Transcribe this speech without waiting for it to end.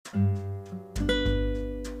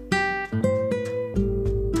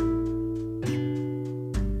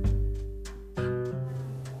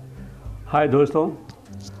हाय दोस्तों,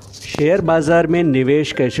 शेयर बाज़ार में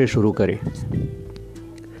निवेश कैसे शुरू करें?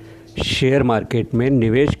 शेयर मार्केट में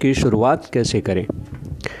निवेश की शुरुआत कैसे करें?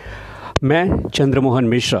 मैं चंद्रमोहन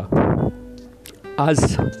मिश्रा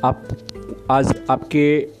आज आपके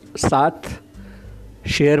साथ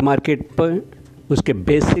शेयर मार्केट पर उसके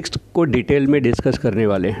बेसिक्स को डिटेल में डिस्कस करने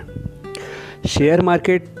वाले हैं। शेयर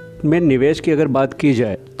मार्केट में निवेश की अगर बात की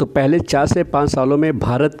जाए तो पहले 4 से 5 सालों में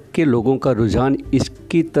भारत के लोगों का रुझान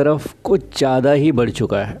इसकी तरफ कुछ ज़्यादा ही बढ़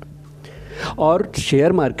चुका है। और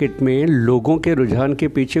शेयर मार्केट में लोगों के रुझान के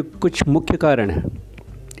पीछे कुछ मुख्य कारण हैं।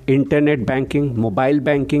 इंटरनेट बैंकिंग, मोबाइल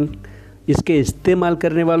बैंकिंग, इसके इस्तेमाल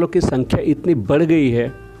करने वालों की संख्या इतनी बढ़ गई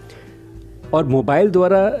है और मोबाइल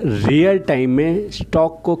द्वारा रियल टाइम में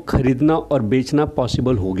स्टॉक को खरीदना और बेचना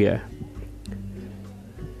पॉसिबल हो गया है।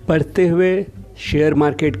 बढ़ते हुए शेयर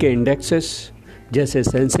मार्केट के इंडेक्सेस जैसे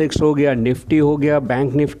सेंसेक्स हो गया, निफ्टी हो गया,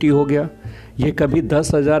 बैंक निफ्टी हो गया, ये कभी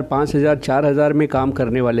 10,000, 5,000, 4,000 में काम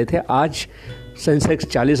करने वाले थे। आज सेंसेक्स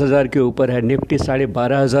 40,000 के ऊपर है, निफ्टी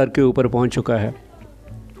 12,500 के ऊपर पहुंच चुका है।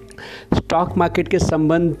 स्टॉक मार्केट के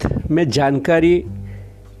संबंध में जानकारी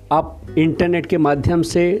आप इंटरनेट के माध्यम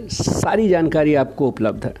से सारी जानकारी आपको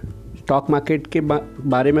उपलब्ध है। स्टॉक मार्केट के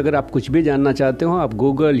बारे में अगर आप कुछ भी जानना चाहते हो, आप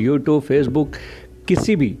गूगल, यूट्यूब, फेसबुक,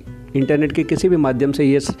 किसी भी इंटरनेट के किसी भी माध्यम से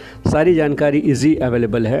ये सारी जानकारी इजी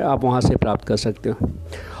अवेलेबल है, आप वहाँ से प्राप्त कर सकते हो।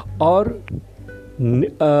 और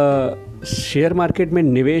शेयर मार्केट में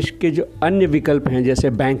निवेश के जो अन्य विकल्प हैं, जैसे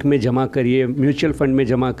बैंक में जमा करिए, म्यूचुअल फंड में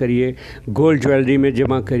जमा करिए, गोल्ड ज्वेलरी में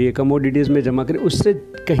जमा करिए, कमोडिटीज़ में जमा करिए, उससे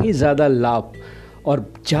कहीं ज़्यादा लाभ और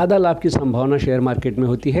ज़्यादा लाभ की संभावना शेयर मार्केट में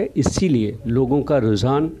होती है। इसीलिए लोगों का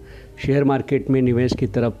रुझान शेयर मार्केट में निवेश की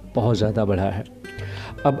तरफ बहुत ज़्यादा बढ़ा है।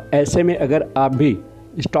 अब ऐसे में अगर आप भी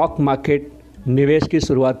स्टॉक मार्केट निवेश की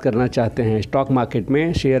शुरुआत करना चाहते हैं, स्टॉक मार्केट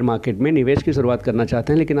में, शेयर मार्केट में निवेश की शुरुआत करना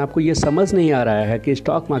चाहते हैं, लेकिन आपको ये समझ नहीं आ रहा है कि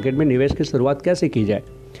स्टॉक मार्केट में निवेश की शुरुआत कैसे की जाए,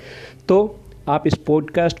 तो आप इस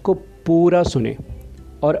पॉडकास्ट को पूरा सुनें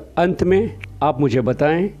और अंत में आप मुझे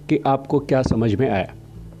बताएं कि आपको क्या समझ में आया।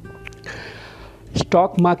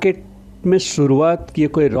 स्टॉक मार्केट में शुरुआत ये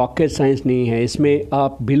कोई रॉकेट साइंस नहीं है, इसमें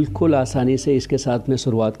आप बिल्कुल आसानी से इसके साथ में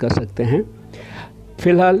शुरुआत कर सकते हैं।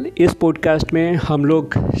 फ़िलहाल इस पॉडकास्ट में हम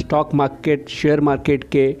लोग स्टॉक मार्केट, शेयर मार्केट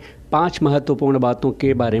के 5 महत्वपूर्ण बातों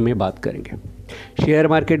के बारे में बात करेंगे। शेयर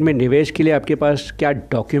मार्केट में निवेश के लिए आपके पास क्या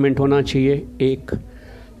डॉक्यूमेंट होना चाहिए? 1,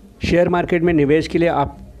 शेयर मार्केट में निवेश के लिए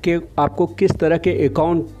आपको किस तरह के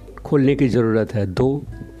अकाउंट खोलने की ज़रूरत है? 2,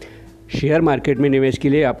 शेयर मार्केट में निवेश के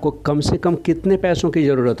लिए आपको कम से कम कितने पैसों की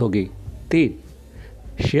ज़रूरत होगी? 3,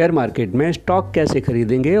 शेयर मार्केट में स्टॉक कैसे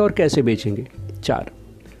खरीदेंगे और कैसे बेचेंगे? 4,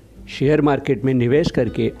 शेयर मार्केट में निवेश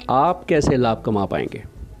करके आप कैसे लाभ कमा पाएंगे?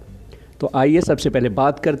 तो आइए सबसे पहले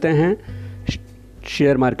बात करते हैं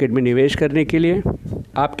शेयर मार्केट में निवेश करने के लिए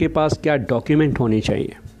आपके पास क्या डॉक्यूमेंट होने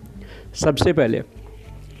चाहिए। सबसे पहले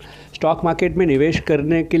स्टॉक मार्केट में निवेश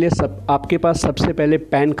करने के लिए आपके पास सबसे पहले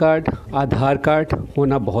पैन कार्ड, आधार कार्ड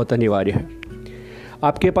होना बहुत अनिवार्य है।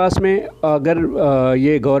 आपके पास में अगर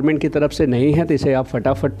ये गवर्नमेंट की तरफ से नहीं है तो इसे आप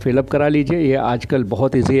फटाफट फिलअप करा लीजिए। ये आजकल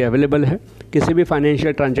बहुत इजी अवेलेबल है। किसी भी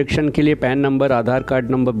फाइनेंशियल ट्रांजैक्शन के लिए PAN number, Aadhaar card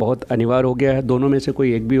number बहुत अनिवार्य हो गया है। दोनों में से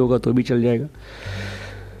कोई एक भी होगा तो भी चल जाएगा।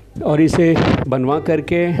 और इसे बनवा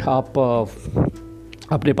करके आप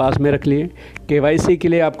अपने पास में रख लिए। केवाईसी के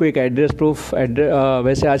लिए आपको एक एड्रेस प्रूफ,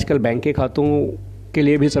 वैसे आजकल बैंक के खातों के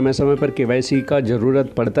लिए भी समय समय पर केवाईसी का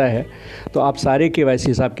ज़रूरत पड़ता है, तो आप सारे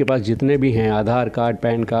केवाईसी आपके पास जितने भी हैं, Aadhaar card,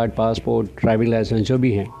 PAN card, passport, driving licence जो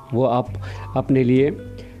भी हैं, वो आप अपने लिए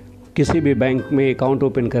किसी भी बैंक में अकाउंट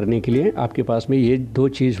ओपन करने के लिए आपके पास में ये 2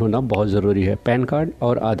 चीज़ होना बहुत ज़रूरी है, पैन कार्ड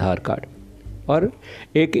और आधार कार्ड, और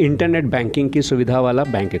एक इंटरनेट बैंकिंग की सुविधा वाला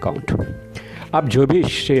बैंक अकाउंट। आप जो भी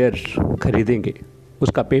शेयर खरीदेंगे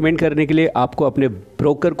उसका पेमेंट करने के लिए आपको अपने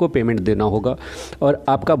ब्रोकर को पेमेंट देना होगा और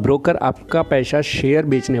आपका ब्रोकर आपका पैसा शेयर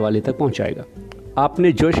बेचने वाले तक पहुंचाएगा।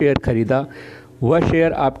 आपने जो शेयर खरीदा वह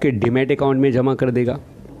शेयर आपके डीमैट अकाउंट में जमा कर देगा।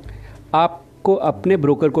 आपको अपने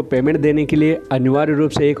ब्रोकर को पेमेंट देने के लिए अनिवार्य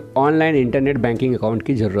रूप से एक ऑनलाइन इंटरनेट बैंकिंग अकाउंट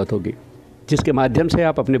की ज़रूरत होगी, जिसके माध्यम से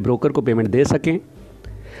आप अपने ब्रोकर को पेमेंट दे सकें।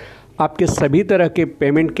 आपके सभी तरह के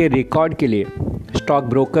पेमेंट के रिकॉर्ड के लिए स्टॉक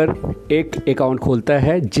ब्रोकर एक अकाउंट खोलता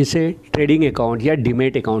है, जिसे ट्रेडिंग अकाउंट या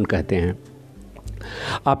डीमैट अकाउंट कहते हैं।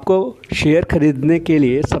 आपको शेयर खरीदने के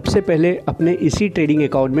लिए सबसे पहले अपने इसी ट्रेडिंग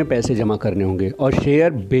अकाउंट में पैसे जमा करने होंगे और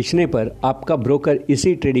शेयर बेचने पर आपका ब्रोकर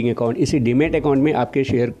इसी ट्रेडिंग अकाउंट, इसी डीमैट अकाउंट में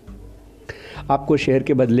आपको शेयर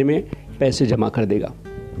के बदले में पैसे जमा कर देगा।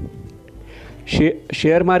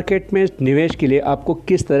 शेयर मार्केट में निवेश के लिए आपको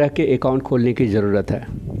किस तरह के अकाउंट खोलने की ज़रूरत है?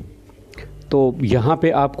 तो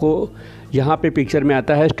यहाँ पे पिक्चर में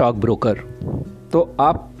आता है स्टॉक ब्रोकर। तो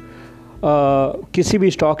आप किसी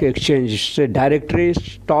भी स्टॉक एक्सचेंज से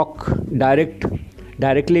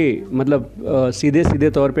डायरेक्टली मतलब सीधे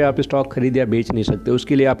तौर पे आप स्टॉक खरीद या बेच नहीं सकते।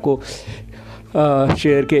 उसके लिए आपको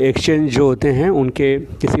शेयर के एक्सचेंज जो होते हैं उनके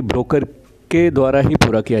किसी ब्रोकर के द्वारा ही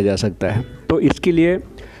पूरा किया जा सकता है। तो इसके लिए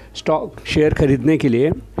स्टॉक शेयर खरीदने के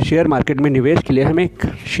लिए, शेयर मार्केट में निवेश के लिए हमें एक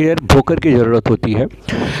शेयर ब्रोकर की ज़रूरत होती है।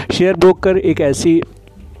 शेयर ब्रोकर एक ऐसी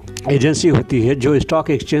एजेंसी होती है जो स्टॉक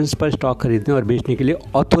एक्सचेंज पर स्टॉक खरीदने और बेचने के लिए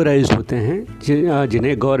ऑथोराइज होते हैं,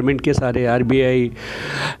 जिन्हें गवर्नमेंट के सारे RBI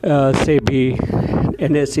से भी,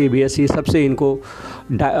 NSE BSE सबसे इनको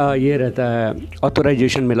ये रहता है,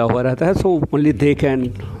 ऑथोराइजेशन मिला हुआ रहता है। So only they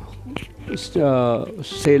can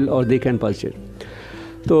sell और दे कैन परचेज।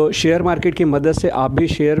 तो शेयर मार्केट की मदद से आप भी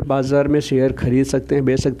शेयर बाज़ार में शेयर खरीद सकते हैं,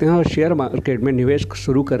 बेच सकते हैं। और शेयर मार्केट में निवेश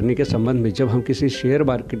शुरू करने के संबंध में जब हम किसी शेयर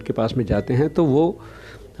मार्केट के पास में जाते हैं तो वो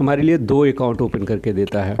हमारे लिए 2 अकाउंट ओपन करके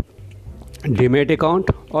देता है, डीमैट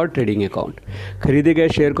अकाउंट और ट्रेडिंग अकाउंट। खरीदे गए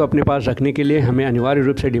शेयर को अपने पास रखने के लिए हमें अनिवार्य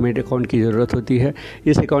रूप से डीमैट अकाउंट की ज़रूरत होती है।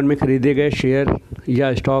 इस अकाउंट में खरीदे गए शेयर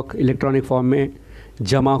या स्टॉक इलेक्ट्रॉनिक फॉर्म में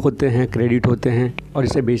जमा होते हैं, क्रेडिट होते हैं और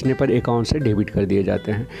इसे बेचने पर अकाउंट से डेबिट कर दिए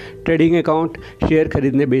जाते हैं। ट्रेडिंग अकाउंट, शेयर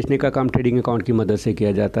खरीदने बेचने का काम ट्रेडिंग अकाउंट की मदद से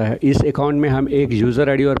किया जाता है। इस अकाउंट में हम एक यूज़र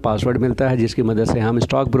आईडी और पासवर्ड मिलता है जिसकी मदद से हम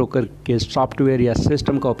स्टॉक ब्रोकर के सॉफ्टवेयर या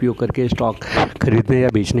सिस्टम का उपयोग करके स्टॉक खरीदने या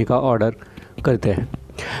बेचने का ऑर्डर करते हैं।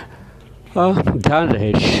 ध्यान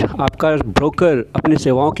रहे, आपका ब्रोकर अपनी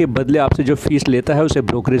सेवाओं के बदले आपसे जो फीस लेता है उसे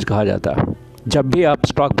ब्रोकरेज कहा जाता है। जब भी आप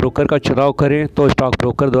स्टॉक ब्रोकर का चुनाव करें तो स्टॉक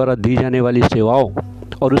ब्रोकर द्वारा दी जाने वाली सेवाओं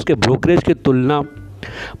और उसके ब्रोकरेज की तुलना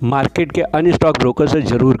मार्केट के अन्य स्टॉक ब्रोकर से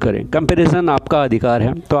ज़रूर करें। कंपैरिजन आपका अधिकार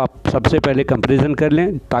है, तो आप सबसे पहले कंपैरिजन कर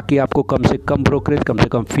लें ताकि आपको कम से कम ब्रोकरेज, कम से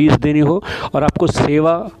कम फीस देनी हो और आपको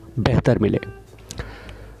सेवा बेहतर मिले।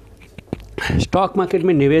 स्टॉक मार्केट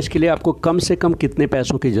में निवेश के लिए आपको कम से कम कितने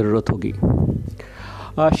पैसों की ज़रूरत होगी?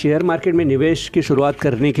 शेयर मार्केट में निवेश की शुरुआत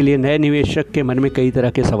करने के लिए नए निवेशक के मन में कई तरह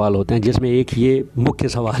के सवाल होते हैं, जिसमें एक ये मुख्य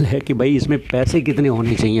सवाल है कि भाई इसमें पैसे कितने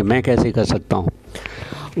होने चाहिए, मैं कैसे कर सकता हूँ।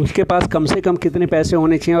 उसके पास कम से कम कितने पैसे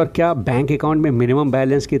होने चाहिए और क्या बैंक अकाउंट में मिनिमम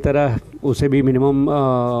बैलेंस की तरह उसे भी मिनिमम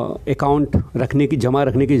अकाउंट जमा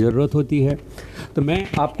रखने की ज़रूरत होती है। तो मैं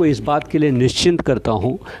आपको इस बात के लिए निश्चिंत करता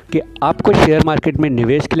हूं कि आपको शेयर मार्केट में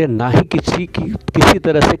निवेश के लिए ना ही किसी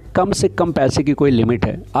तरह से कम पैसे की कोई लिमिट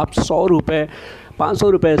है। आप 100 रुपये, 500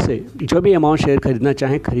 रुपये से जो भी अमाउंट शेयर खरीदना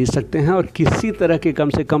चाहें खरीद सकते हैं और किसी तरह के कम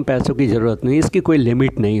से कम पैसों की ज़रूरत नहीं, इसकी कोई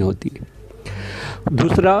लिमिट नहीं होती।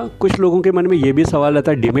 दूसरा, कुछ लोगों के मन में ये भी सवाल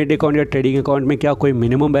आता है डीमैट अकाउंट या ट्रेडिंग अकाउंट में क्या कोई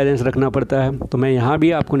मिनिमम बैलेंस रखना पड़ता है। तो मैं यहाँ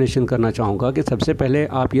भी आपको निश्चित करना चाहूँगा कि सबसे पहले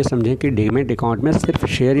आप ये समझें कि डीमैट अकाउंट में सिर्फ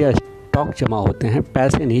शेयर या स्टॉक जमा होते हैं,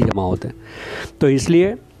 पैसे नहीं जमा होते। तो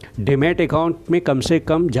इसलिए डीमैट अकाउंट में कम से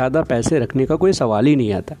कम ज़्यादा पैसे रखने का कोई सवाल ही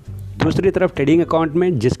नहीं आता। दूसरी तरफ ट्रेडिंग अकाउंट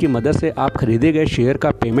में जिसकी मदद से आप खरीदे गए शेयर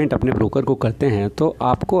का पेमेंट अपने ब्रोकर को करते हैं, तो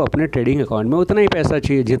आपको अपने ट्रेडिंग अकाउंट में उतना ही पैसा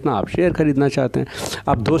चाहिए जितना आप शेयर खरीदना चाहते हैं।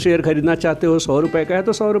 आप 2 शेयर खरीदना चाहते हो, 100 रुपये का है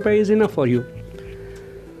तो 100 रुपये इज़ इनफ फॉर यू।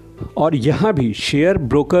 और यहाँ भी शेयर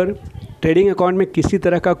ब्रोकर ट्रेडिंग अकाउंट में किसी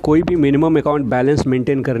तरह का कोई भी मिनिमम अकाउंट बैलेंस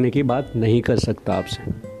मेंटेन करने की बात नहीं कर सकता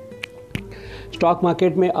आपसे। स्टॉक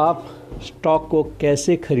मार्केट में आप स्टॉक को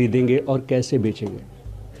कैसे खरीदेंगे और कैसे बेचेंगे?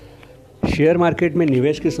 शेयर मार्केट में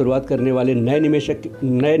निवेश की शुरुआत करने वाले नए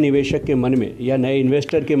निवेशक के मन में या नए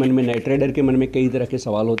इन्वेस्टर के मन में, नए ट्रेडर के मन में कई तरह के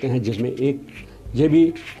सवाल होते हैं, जिसमें एक ये भी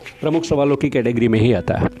प्रमुख सवालों की कैटेगरी में ही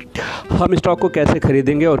आता है। हम स्टॉक को कैसे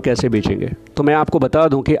खरीदेंगे और कैसे बेचेंगे? तो मैं आपको बता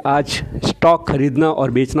दूं कि आज स्टॉक खरीदना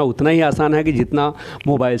और बेचना उतना ही आसान है कि जितना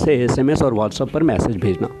मोबाइल से SMS और व्हाट्सएप पर मैसेज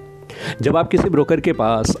भेजना। जब आप किसी ब्रोकर के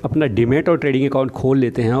पास अपना डीमैट और ट्रेडिंग अकाउंट खोल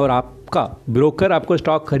लेते हैं और आपका ब्रोकर आपको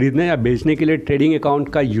स्टॉक खरीदने या बेचने के लिए ट्रेडिंग अकाउंट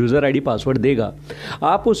का यूज़र आईडी पासवर्ड देगा,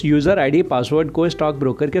 आप उस यूज़र आईडी पासवर्ड को स्टॉक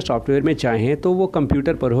ब्रोकर के सॉफ्टवेयर में चाहें तो वो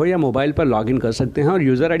कंप्यूटर पर हो या मोबाइल पर लॉगिन कर सकते हैं और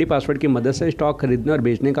यूज़र आईडी पासवर्ड की मदद से स्टॉक खरीदने और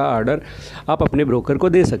बेचने का ऑर्डर आप अपने ब्रोकर को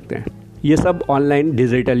दे सकते हैं। ये सब ऑनलाइन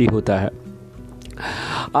डिजिटली होता है।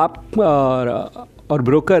 आप और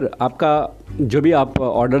ब्रोकर आपका जो भी आप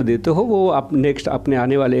ऑर्डर देते हो वो आप नेक्स्ट अपने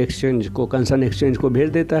आने वाले एक्सचेंज को, कंसर्न एक्सचेंज को भेज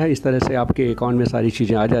देता है। इस तरह से आपके अकाउंट में सारी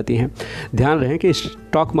चीज़ें आ जाती हैं। ध्यान रहे कि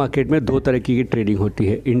स्टॉक मार्केट में 2 तरह की ट्रेडिंग होती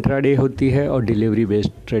है, इंट्राडे होती है और डिलीवरी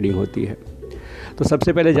बेस्ड ट्रेडिंग होती है। तो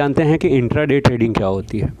सबसे पहले जानते हैं कि इंट्राडे ट्रेडिंग क्या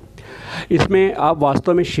होती है। इसमें आप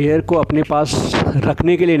वास्तव में शेयर को अपने पास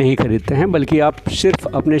रखने के लिए नहीं खरीदते हैं, बल्कि आप सिर्फ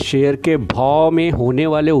अपने शेयर के भाव में होने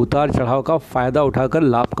वाले उतार चढ़ाव का फ़ायदा उठाकर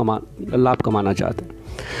लाभ कमाना चाहते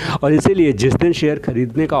हैं। और इसीलिए जिस दिन शेयर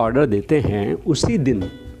खरीदने का ऑर्डर देते हैं उसी दिन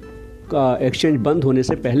का एक्सचेंज बंद होने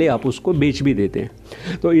से पहले आप उसको बेच भी देते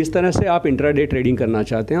हैं। तो इस तरह से आप इंट्राडे ट्रेडिंग करना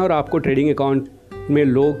चाहते हैं और आपको ट्रेडिंग अकाउंट में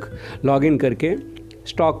लोग लॉगिन करके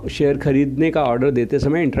स्टॉक शेयर खरीदने का ऑर्डर देते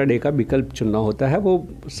समय इंट्राडे का विकल्प चुनना होता है। वो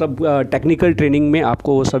सब टेक्निकल ट्रेनिंग में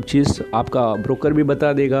आपको वो सब चीज़ आपका ब्रोकर भी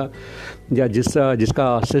बता देगा, या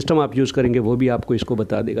जिसका सिस्टम आप यूज़ करेंगे वो भी आपको इसको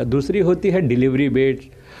बता देगा। दूसरी होती है डिलीवरी बेस्ड,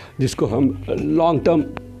 जिसको हम लॉन्ग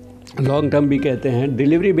टर्म भी कहते हैं।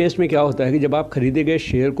 डिलीवरी बेस्ड में क्या होता है कि जब आप खरीदे गए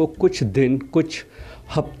शेयर को कुछ दिन, कुछ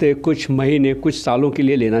हफ्ते, कुछ महीने, कुछ सालों के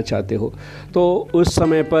लिए लेना चाहते हो, तो उस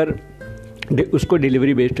समय पर उसको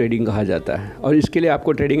डिलीवरी बेस्ड ट्रेडिंग कहा जाता है। और इसके लिए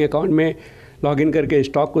आपको ट्रेडिंग अकाउंट में लॉगिन करके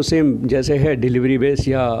स्टॉक को सेम जैसे है डिलीवरी बेस्ड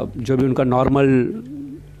या जो भी उनका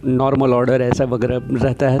नॉर्मल ऑर्डर ऐसा वगैरह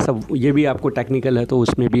रहता है, सब ये भी आपको टेक्निकल है तो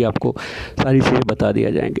उसमें भी आपको सारी चीज़ें बता दिया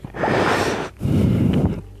जाएंगे।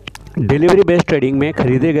 डिलीवरी बेस्ड ट्रेडिंग में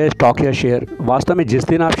खरीदे गए स्टॉक या शेयर वास्तव में जिस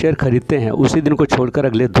दिन आप शेयर खरीदते हैं उसी दिन को छोड़कर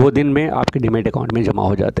अगले 2 दिन में आपके डीमैट अकाउंट में जमा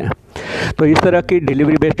हो जाते हैं। तो इस तरह की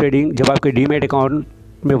डिलीवरी बेस्ड ट्रेडिंग, जब आपके डीमैट अकाउंट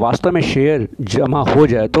में वास्तव में शेयर जमा हो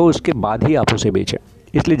जाए तो उसके बाद ही आप उसे बेचें।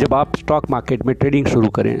 इसलिए जब आप स्टॉक मार्केट में ट्रेडिंग शुरू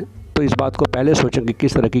करें तो इस बात को पहले सोचें कि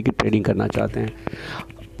किस तरह की ट्रेडिंग करना चाहते हैं।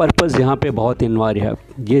 पर्पज़ यहाँ पे बहुत अनिवार्य है।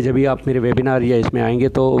 ये जब भी आप मेरे वेबिनार या इसमें आएंगे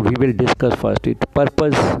तो we will discuss first it.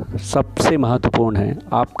 Purpose सबसे महत्वपूर्ण है,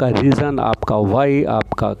 आपका रीज़न, आपका वाई,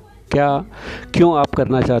 आपका क्यों आप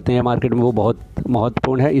करना चाहते हैं मार्केट में, वो बहुत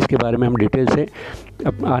महत्वपूर्ण है। इसके बारे में हम डिटेल से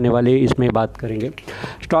आने वाले इसमें बात करेंगे।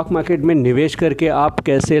 स्टॉक मार्केट में निवेश करके आप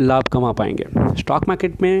कैसे लाभ कमा पाएंगे। स्टॉक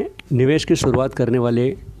मार्केट में निवेश की शुरुआत करने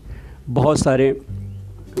वाले बहुत सारे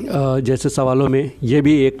जैसे सवालों में ये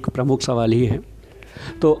भी एक प्रमुख सवाल ही है।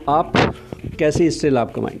 तो आप कैसे इससे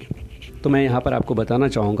लाभ कमाएंगे, तो मैं यहाँ पर आपको बताना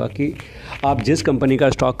चाहूँगा कि आप जिस कंपनी का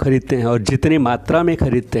स्टॉक खरीदते हैं और जितनी मात्रा में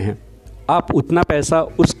खरीदते हैं, आप उतना पैसा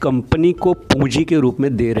उस कंपनी को पूंजी के रूप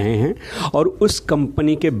में दे रहे हैं और उस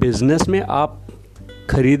कंपनी के बिजनेस में आप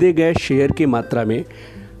खरीदे गए शेयर की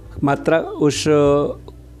मात्रा उस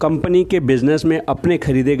कंपनी के बिजनेस में अपने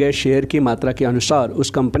खरीदे गए शेयर की मात्रा के अनुसार उस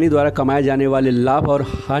कंपनी द्वारा कमाए जाने वाले लाभ और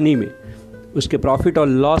हानि में, उसके प्रॉफिट और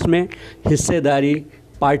लॉस में हिस्सेदारी,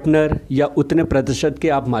 पार्टनर या उतने प्रतिशत के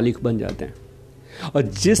आप मालिक बन जाते हैं। और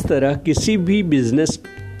जिस तरह किसी भी बिजनेस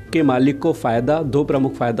के मालिक को फ़ायदा, 2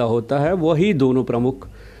 प्रमुख फ़ायदा होता है, वही दोनों प्रमुख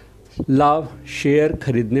लाभ शेयर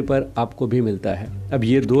खरीदने पर आपको भी मिलता है। अब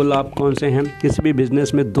ये 2 लाभ कौन से हैं? किसी भी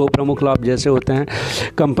बिजनेस में 2 प्रमुख लाभ जैसे होते हैं,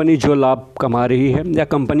 कंपनी जो लाभ कमा रही है या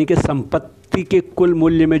कंपनी के संपत्ति के कुल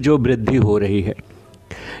मूल्य में जो वृद्धि हो रही है,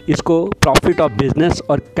 इसको प्रॉफिट ऑफ बिजनेस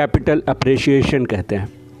और कैपिटल अप्रिसिएशन कहते हैं।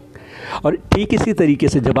 और ठीक इसी तरीके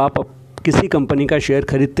से जब आप किसी कंपनी का शेयर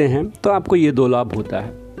खरीदते हैं तो आपको ये 2 लाभ होता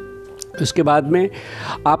है। उसके बाद में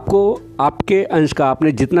आपको आपके अंश का,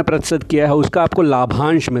 आपने जितना प्रतिशत किया है उसका आपको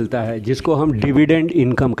लाभांश मिलता है, जिसको हम डिविडेंड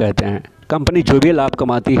इनकम कहते हैं। कंपनी जो भी लाभ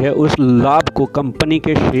कमाती है उस लाभ को कंपनी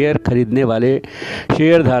के शेयर खरीदने वाले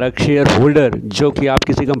शेयर धारक, शेयर होल्डर, जो कि आप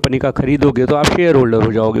किसी कंपनी का खरीदोगे तो आप शेयर होल्डर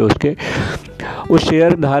हो जाओगे, उस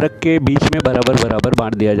शेयर धारक के बीच में बराबर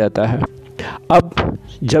बांट दिया जाता है। अब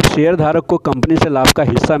जब शेयर धारक को कंपनी से लाभ का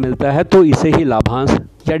हिस्सा मिलता है तो इसे ही लाभांश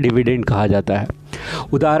या डिविडेंड कहा जाता है।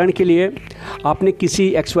 उदाहरण के लिए आपने किसी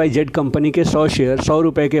XYZ कंपनी के 100 शेयर 100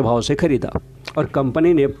 रुपये के भाव से खरीदा और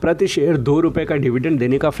कंपनी ने प्रति शेयर 2 रुपये का डिविडेंड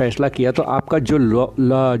देने का फैसला किया, तो आपका जो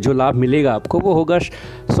लाभ मिलेगा आपको वो होगा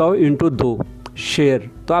 100 × 2 शेयर,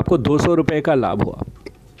 तो आपको 200 रुपये का लाभ हुआ।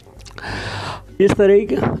 इस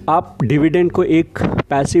तरह आप डिविडेंड को एक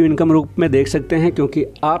पैसिव इनकम रूप में देख सकते हैं, क्योंकि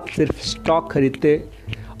आप सिर्फ स्टॉक खरीदते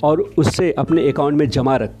और उससे अपने अकाउंट में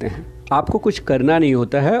जमा रखते हैं, आपको कुछ करना नहीं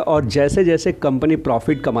होता है। और जैसे जैसे कंपनी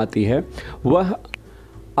प्रॉफिट कमाती है वह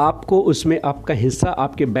आपको उसमें आपका हिस्सा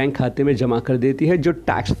आपके बैंक खाते में जमा कर देती है, जो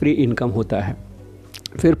टैक्स फ्री इनकम होता है।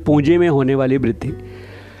 फिर पूंजी में होने वाली वृद्धि,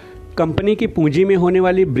 कंपनी की पूंजी में होने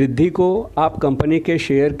वाली वृद्धि को आप कंपनी के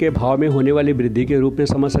शेयर के भाव में होने वाली वृद्धि के रूप में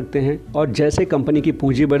समझ सकते हैं। और जैसे कंपनी की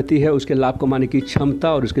पूंजी बढ़ती है, उसके लाभ कमाने की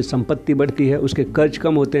क्षमता और उसकी संपत्ति बढ़ती है, उसके कर्ज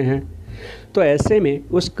कम होते हैं, तो ऐसे में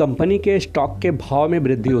उस कंपनी के स्टॉक के भाव में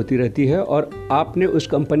वृद्धि होती रहती है और आपने उस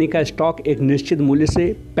कंपनी का स्टॉक एक निश्चित मूल्य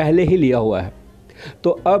से पहले ही लिया हुआ है। तो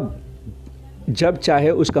अब जब चाहे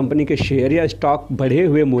उस कंपनी के शेयर या स्टॉक बढ़े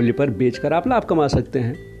हुए मूल्य पर बेचकर आप लाभ कमा सकते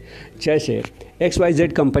हैं। जैसे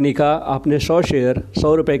XYZ कंपनी का आपने 100 शेयर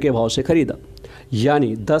 100 रुपये के भाव से खरीदा,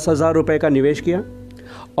 यानी 10,000 रुपये का निवेश किया,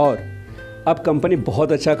 और अब कंपनी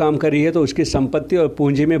बहुत अच्छा काम कर रही है तो उसकी संपत्ति और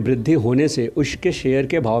पूंजी में वृद्धि होने से उसके शेयर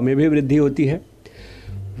के भाव में भी वृद्धि होती है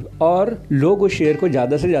और लोग उस शेयर को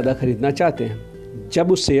ज़्यादा से ज़्यादा खरीदना चाहते हैं।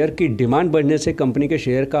 जब उस शेयर की डिमांड बढ़ने से कंपनी के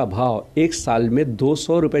शेयर का भाव 1 साल में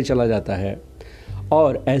 200 रुपये चला जाता है,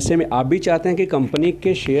 और ऐसे में आप भी चाहते हैं कि कंपनी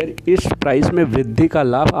के शेयर इस प्राइस में वृद्धि का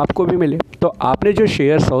लाभ आपको भी मिले, तो आपने जो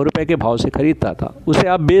शेयर 100 रुपये के भाव से खरीदा था उसे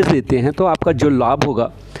आप बेच देते हैं, तो आपका जो लाभ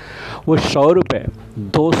होगा वो 100 रुपये,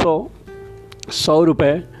 200, 100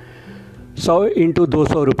 रुपये, 100 इंटू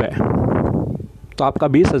 200 रुपये तो आपका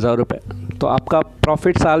 20,000 रुपये, तो आपका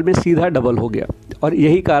प्रॉफिट साल में सीधा डबल हो गया। और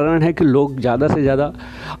यही कारण है कि लोग ज़्यादा से ज़्यादा,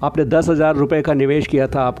 आपने 10,000 रुपये का निवेश किया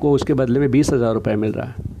था, आपको उसके बदले में 20,000 रुपये मिल रहा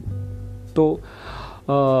है।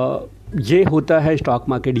 तो ये होता है स्टॉक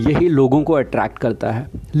मार्केट, यही लोगों को अट्रैक्ट करता है।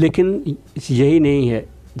 लेकिन यही नहीं है,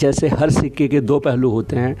 जैसे हर सिक्के के दो पहलू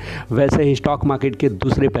होते हैं, वैसे ही स्टॉक मार्केट के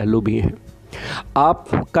दूसरे पहलू भी हैं।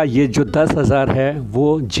 आपका ये जो 10,000 है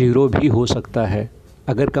वो जीरो भी हो सकता है।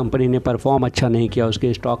 अगर कंपनी ने परफॉर्म अच्छा नहीं किया,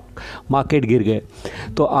 उसके स्टॉक मार्केट गिर गए,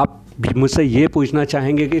 तो आप मुझसे ये पूछना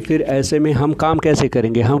चाहेंगे कि फिर ऐसे में हम काम कैसे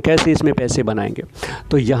करेंगे, हम कैसे इसमें पैसे बनाएंगे।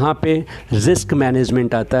 तो यहाँ पे रिस्क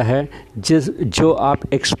मैनेजमेंट आता है, जो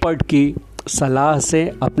आप एक्सपर्ट की सलाह से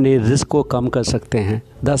अपने रिस्क को कम कर सकते हैं।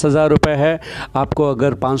 10,000 रुपये है, आपको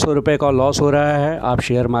अगर 500 रुपये का लॉस हो रहा है, आप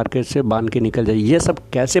शेयर मार्केट से बांध के निकल जाइए। ये सब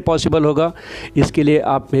कैसे पॉसिबल होगा, इसके लिए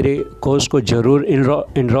आप मेरे कोर्स को ज़रूर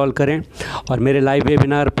इनरोल करें और मेरे लाइव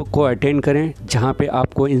वेबिनार को अटेंड करें, जहाँ पे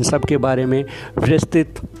आपको इन सब के बारे में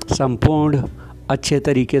विस्तृत, संपूर्ण, अच्छे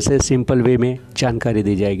तरीके से सिंपल वे में जानकारी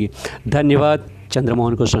दी जाएगी। धन्यवाद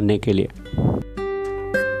चंद्रमोहन को सुनने के लिए।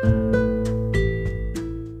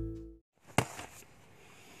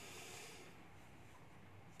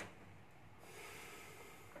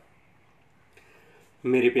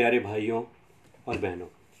 मेरे प्यारे भाइयों और बहनों,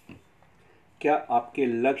 क्या आपके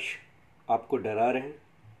लक्ष्य आपको डरा रहे हैं?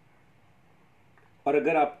 और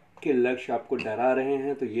अगर आपके लक्ष्य आपको डरा रहे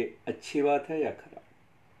हैं तो ये अच्छी बात है या खराब?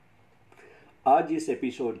 आज इस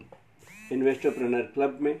एपिसोड इन्वेस्टरप्रेन्योर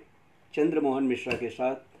क्लब में चंद्रमोहन मिश्रा के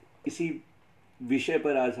साथ इसी विषय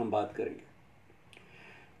पर आज हम बात करेंगे।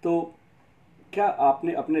 तो क्या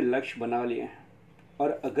आपने अपने लक्ष्य बना लिए हैं?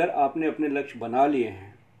 और अगर आपने अपने लक्ष्य बना लिए हैं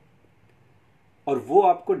और वो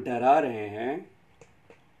आपको डरा रहे हैं,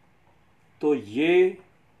 तो ये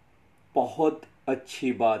बहुत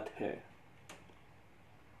अच्छी बात है।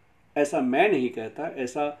 ऐसा मैं नहीं कहता,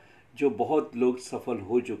 ऐसा जो बहुत लोग सफल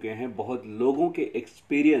हो चुके हैं, बहुत लोगों के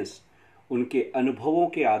एक्सपीरियंस, उनके अनुभवों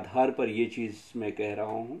के आधार पर ये चीज़ मैं कह रहा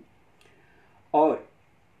हूं। और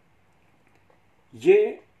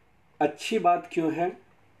ये अच्छी बात क्यों है?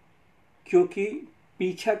 क्योंकि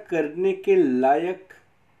पीछा करने के लायक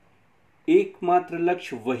एकमात्र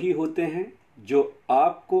लक्ष्य वही होते हैं जो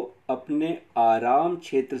आपको अपने आराम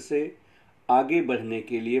क्षेत्र से आगे बढ़ने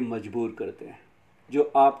के लिए मजबूर करते हैं,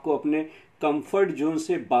 जो आपको अपने कंफर्ट जोन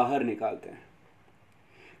से बाहर निकालते हैं।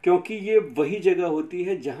 क्योंकि ये वही जगह होती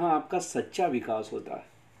है जहां आपका सच्चा विकास होता है।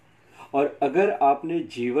 और अगर आपने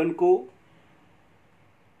जीवन को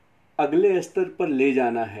अगले स्तर पर ले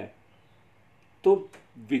जाना है, तो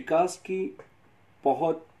विकास की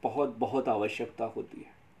बहुत बहुत बहुत आवश्यकता होती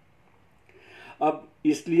है। अब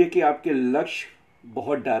इसलिए कि आपके लक्ष्य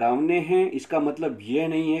बहुत डरावने हैं, इसका मतलब यह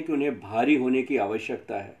नहीं है कि उन्हें भारी होने की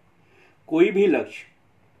आवश्यकता है। कोई भी लक्ष्य,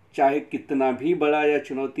 चाहे कितना भी बड़ा या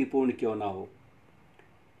चुनौतीपूर्ण क्यों ना हो,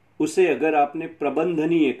 उसे अगर आपने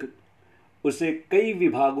प्रबंधनीय, उसे कई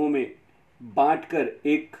विभागों में बांटकर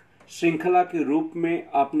एक श्रृंखला के रूप में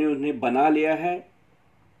आपने उन्हें बना लिया है,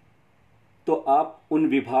 तो आप उन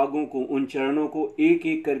विभागों को, उन चरणों को एक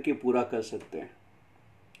एक करके पूरा कर सकते हैं।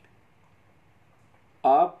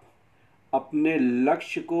 आप अपने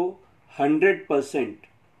लक्ष्य को 100%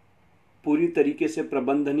 पूरी तरीके से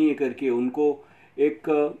प्रबंधनीय करके, उनको एक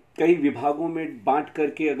कई विभागों में बांट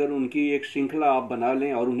करके अगर उनकी एक श्रृंखला आप बना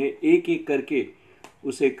लें और उन्हें एक एक करके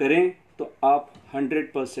उसे करें, तो आप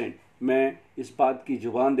 100%, मैं इस बात की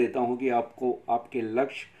जुबान देता हूं कि आपको आपके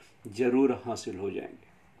लक्ष्य जरूर हासिल हो जाएंगे।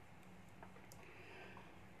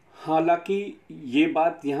 हालांकि ये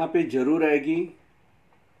बात यहाँ पे जरूर आएगी,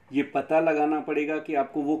 ये पता लगाना पड़ेगा कि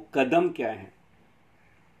आपको वो कदम क्या हैं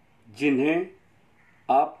जिन्हें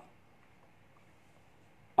आप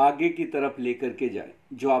आगे की तरफ लेकर के जाएं,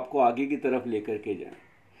 जो आपको आगे की तरफ लेकर के जाएं।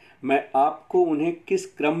 मैं आपको उन्हें किस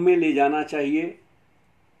क्रम में ले जाना चाहिए,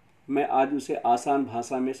 मैं आज उसे आसान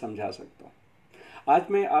भाषा में समझा सकता हूं।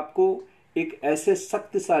 आज मैं आपको एक ऐसे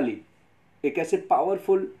शक्तिशाली, एक ऐसे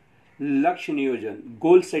पावरफुल लक्ष्य नियोजन,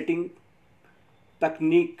 गोल सेटिंग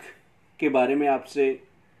तकनीक के बारे में आपसे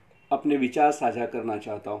अपने विचार साझा करना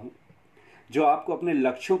चाहता हूं, जो आपको अपने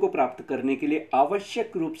लक्ष्यों को प्राप्त करने के लिए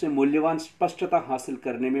आवश्यक रूप से मूल्यवान स्पष्टता हासिल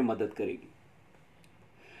करने में मदद करेगी।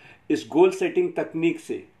 इस गोल सेटिंग तकनीक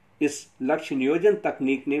से, इस लक्ष्य नियोजन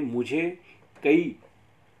तकनीक ने मुझे कई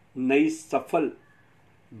नई सफल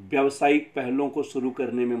व्यावसायिक पहलों को शुरू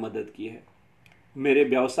करने में मदद की है। मेरे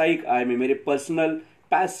व्यावसायिक आय में, मेरे पर्सनल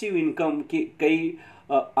पैसिव इनकम की कई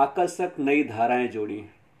आकर्षक नई धाराएं जोड़ी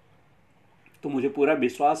हैं। तो मुझे पूरा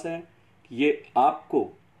विश्वास है कि ये आपको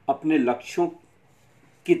अपने लक्ष्यों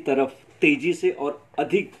की तरफ तेजी से और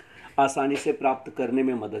अधिक आसानी से प्राप्त करने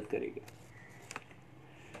में मदद करेगा।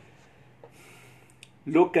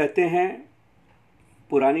 लोग कहते हैं,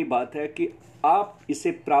 पुरानी बात है कि आप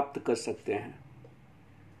इसे प्राप्त कर सकते हैं,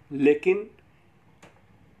 लेकिन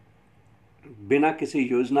बिना किसी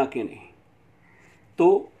योजना के नहीं।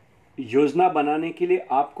 तो योजना बनाने के लिए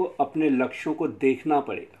आपको अपने लक्ष्यों को देखना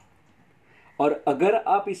पड़ेगा, और अगर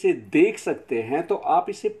आप इसे देख सकते हैं तो आप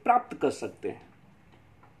इसे प्राप्त कर सकते हैं।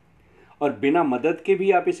 और बिना मदद के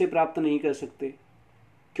भी आप इसे प्राप्त नहीं कर सकते,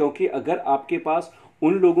 क्योंकि अगर आपके पास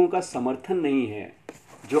उन लोगों का समर्थन नहीं है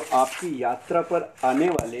जो आपकी यात्रा पर आने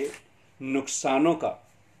वाले नुकसानों का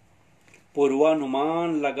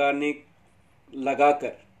पूर्वानुमान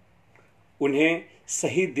लगाकर उन्हें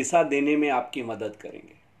सही दिशा देने में आपकी मदद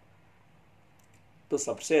करेंगे, तो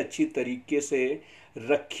सबसे अच्छी तरीके से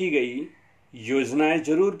रखी गई योजनाएं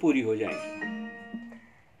जरूर पूरी हो जाएंगी।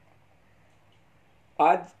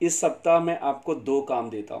 आज इस सप्ताह में आपको 2 काम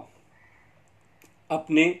देता हूं।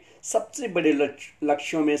 अपने सबसे बड़े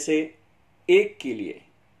लक्ष्यों में से एक के लिए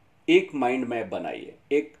एक माइंड मैप बनाइए,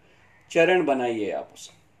 एक चरण बनाइए। आप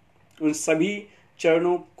उन सभी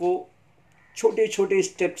चरणों को छोटे छोटे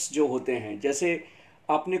स्टेप्स जो होते हैं, जैसे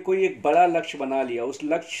आपने कोई एक बड़ा लक्ष्य बना लिया, उस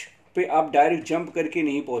लक्ष्य पे आप डायरेक्ट जंप करके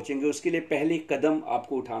नहीं पहुंचेंगे, उसके लिए पहले कदम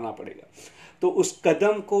आपको उठाना पड़ेगा। तो उस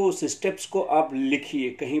कदम को, उस स्टेप्स को आप लिखिए,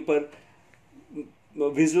 कहीं पर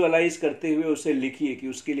विजुअलाइज करते हुए उसे लिखिए कि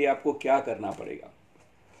उसके लिए आपको क्या करना पड़ेगा।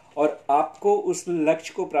 और आपको उस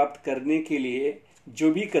लक्ष्य को प्राप्त करने के लिए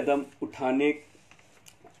जो भी कदम उठाने,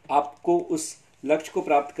 आपको उस लक्ष्य को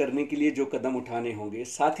प्राप्त करने के लिए जो कदम उठाने होंगे,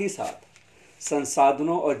 साथ ही साथ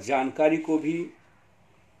संसाधनों और जानकारी को भी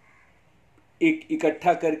एक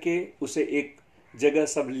इकट्ठा करके उसे एक जगह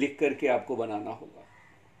सब लिख करके आपको बनाना होगा,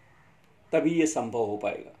 तभी ये संभव हो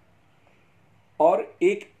पाएगा। और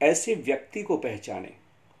एक ऐसे व्यक्ति को पहचाने,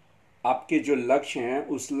 आपके जो लक्ष्य हैं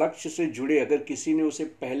उस लक्ष्य से जुड़े, अगर किसी ने उसे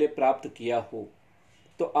पहले प्राप्त किया हो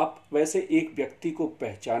तो आप वैसे एक व्यक्ति को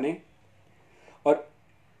पहचाने और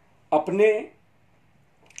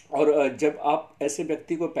जब आप ऐसे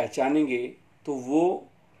व्यक्ति को पहचानेंगे तो वो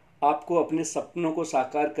आपको अपने सपनों को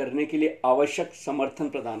साकार करने के लिए आवश्यक समर्थन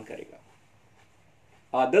प्रदान करेगा।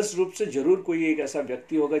 आदर्श रूप से जरूर कोई एक ऐसा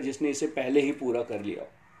व्यक्ति होगा जिसने इसे पहले ही पूरा कर लिया।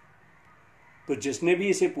 तो जिसने भी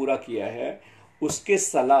इसे पूरा किया है उसके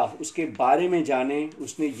सलाह, उसके बारे में जाने,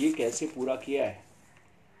 उसने ये कैसे पूरा किया है,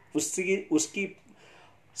 उसकी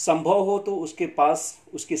संभव हो तो उसके पास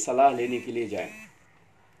उसकी सलाह लेने के लिए जाएं।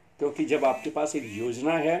 क्योंकि जब आपके पास एक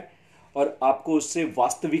योजना है और आपको उससे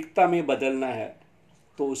वास्तविकता में बदलना है,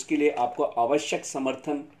 तो उसके लिए आपको आवश्यक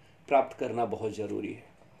समर्थन प्राप्त करना बहुत जरूरी है।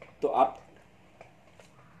 तो आप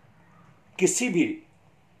किसी भी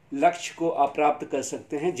लक्ष्य को आप प्राप्त कर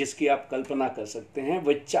सकते हैं जिसकी आप कल्पना कर सकते हैं,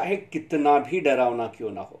 वह चाहे कितना भी डरावना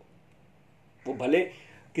क्यों ना हो, वो भले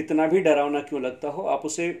कितना भी डरावना क्यों लगता हो, आप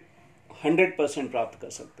उसे 100% प्राप्त कर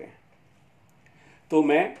सकते हैं। तो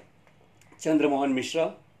मैं चंद्रमोहन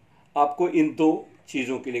मिश्रा आपको इन 2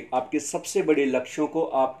 चीज़ों के लिए, आपके सबसे बड़े लक्ष्यों को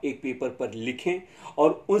आप एक पेपर पर लिखें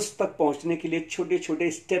और उस तक पहुंचने के लिए छोटे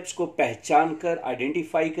छोटे स्टेप्स को पहचान कर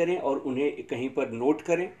आइडेंटिफाई करें और उन्हें कहीं पर नोट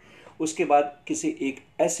करें। उसके बाद किसी एक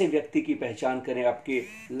ऐसे व्यक्ति की पहचान करें आपके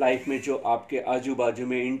लाइफ में जो आपके आजू बाजू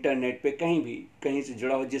में, इंटरनेट पे कहीं से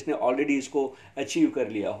जुड़ा हो, जिसने ऑलरेडी इसको अचीव कर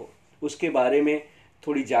लिया हो। उसके बारे में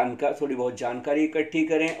थोड़ी बहुत जानकारी इकट्ठी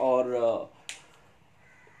करें और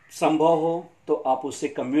संभव हो तो आप उससे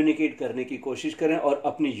कम्युनिकेट करने की कोशिश करें और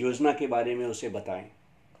अपनी योजना के बारे में उसे बताएं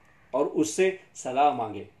और उससे सलाह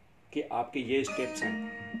मांगें कि आपके ये स्टेप्स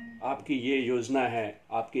हैं, आपकी ये योजना है,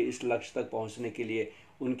 आपके इस लक्ष्य तक पहुंचने के लिए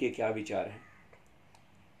उनके क्या विचार हैं।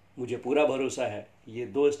 मुझे पूरा भरोसा है ये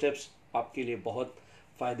 2 स्टेप्स आपके लिए बहुत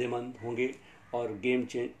फ़ायदेमंद होंगे और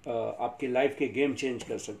आपके लाइफ के गेम चेंज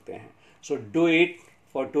कर सकते हैं। So do it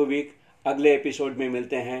for 2 week. अगले एपिसोड में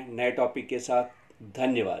मिलते हैं नए टॉपिक के साथ।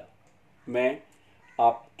 धन्यवाद। मैं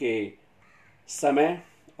आपके समय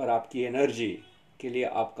और आपकी एनर्जी के लिए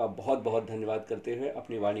आपका बहुत बहुत धन्यवाद करते हुए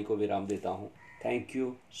अपनी वाणी को विराम देता हूं। Thank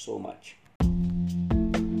you so much.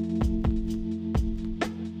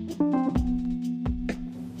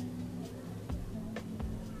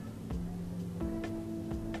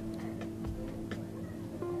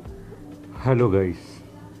 Hello guys,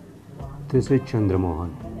 this is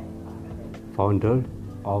Chandramohan, founder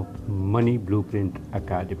of Money Blueprint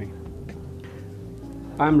Academy.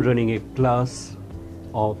 I'm running a class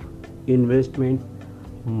of investment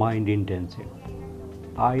mind intensive.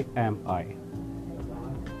 I am I.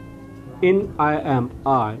 In I am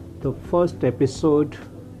I, the first episode,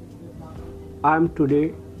 I'm today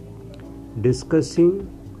discussing,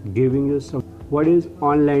 giving you some what is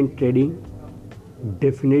online trading,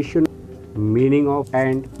 definition, meaning of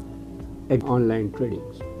and online trading.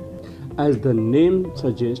 As the name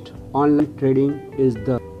suggests, online trading is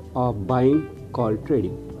the buying called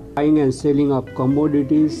trading. Buying and selling of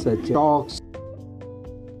commodities such as stocks.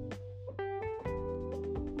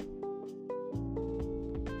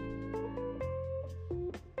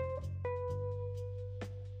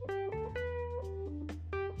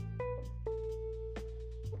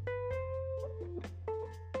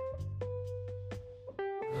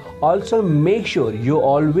 Also, make sure you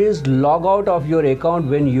always log out of your account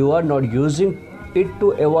when you are not using it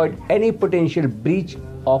to avoid any potential breach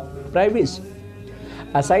of privacy.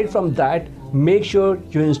 Aside from that, make sure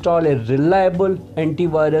you install a reliable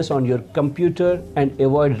antivirus on your computer and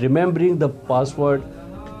avoid remembering the password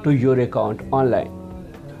to your account online.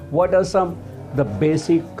 What are some the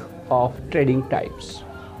basic of trading types?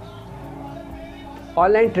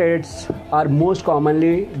 Online trades are most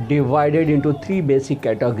commonly divided into three basic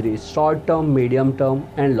categories: short term, medium term,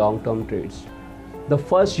 and long term trades. The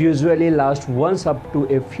first usually lasts once up to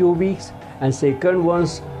a few weeks, and second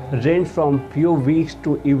ones range from few weeks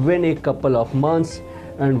to even a couple of months,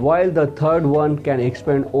 and while the third one can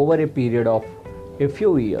expand over a period of a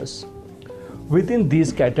few years. Within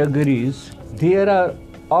these categories, there are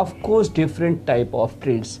of course different type of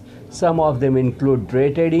trades. Some of them include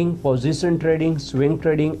day trading, position trading, swing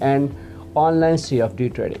trading, and online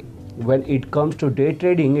CFD trading. When it comes to day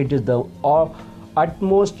trading, it is the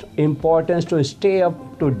utmost importance to stay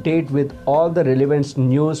up to date with all the relevant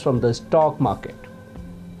news from the stock market.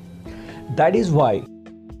 That is why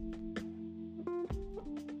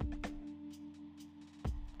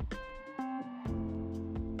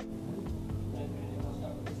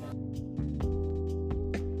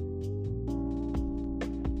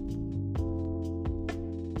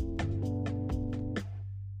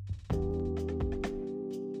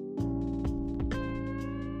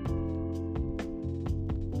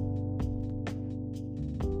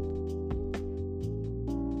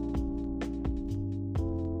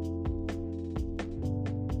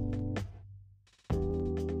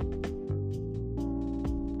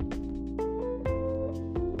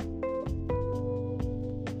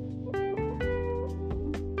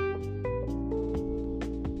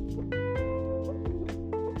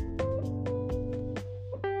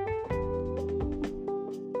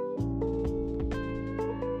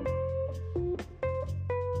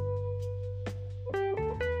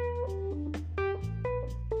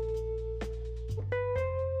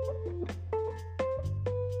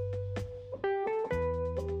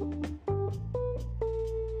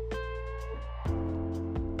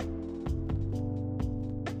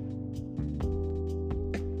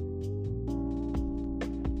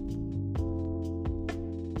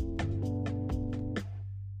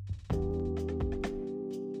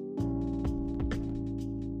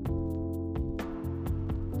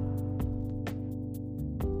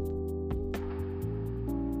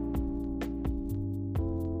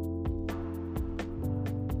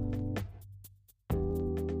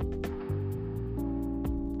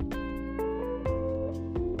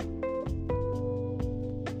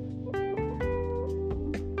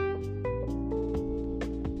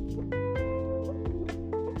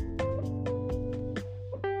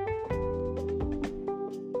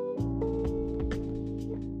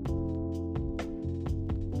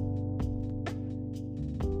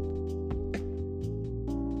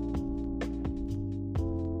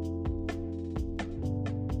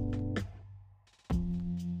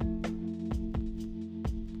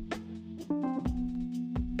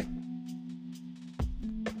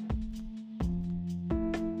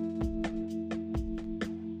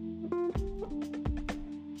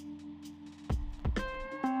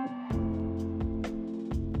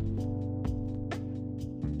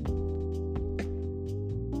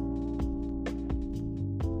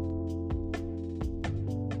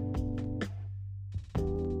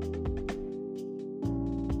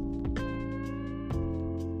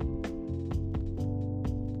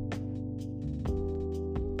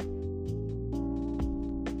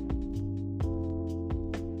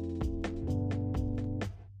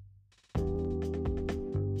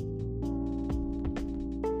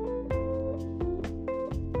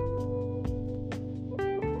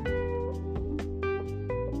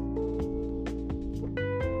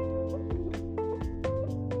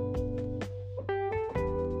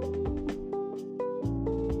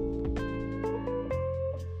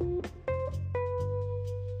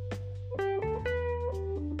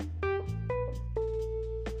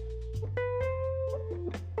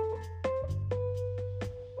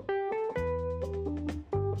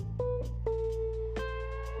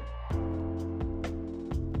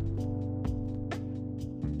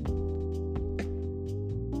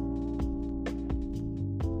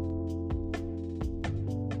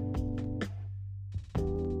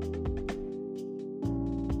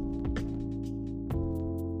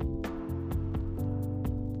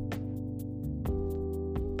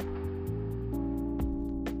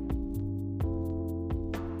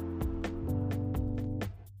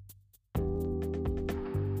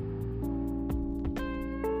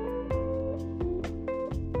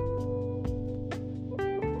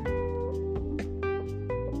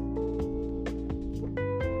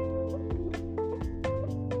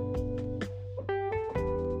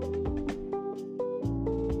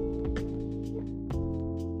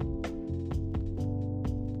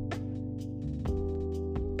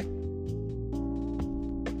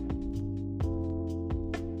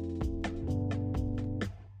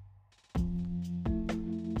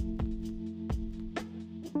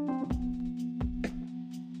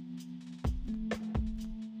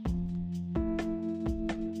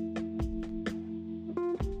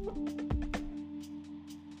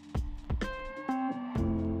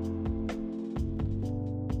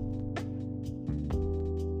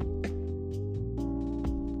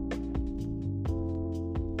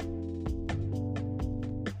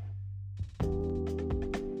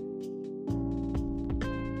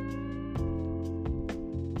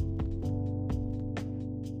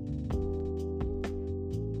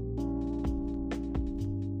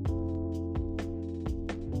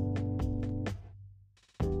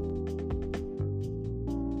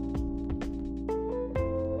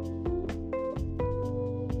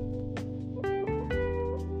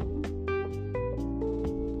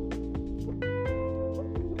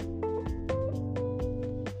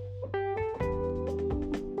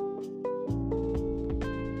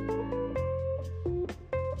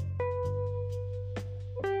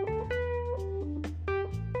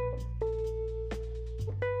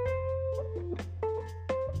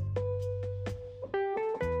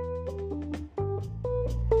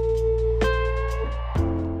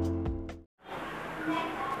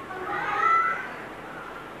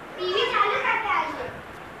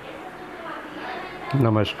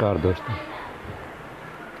नमस्कार दोस्तों।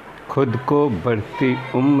 खुद को बढ़ती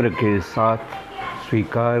उम्र के साथ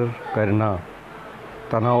स्वीकार करना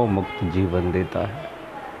तनाव मुक्त जीवन देता है।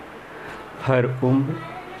 हर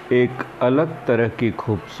उम्र एक अलग तरह की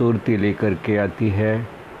खूबसूरती लेकर के आती है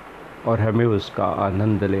और हमें उसका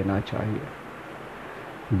आनंद लेना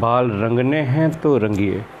चाहिए। बाल रंगने हैं तो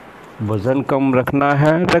रंगिए, वज़न कम रखना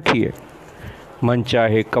है रखिए, मन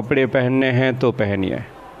चाहे कपड़े पहनने हैं तो पहनिए,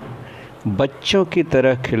 बच्चों की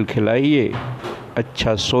तरह खिलखिलाइए,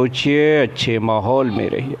 अच्छा सोचिए, अच्छे माहौल में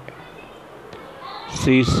रहिए।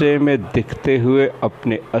 शीशे में दिखते हुए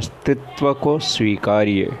अपने अस्तित्व को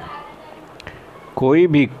स्वीकारिए। कोई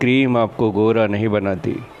भी क्रीम आपको गोरा नहीं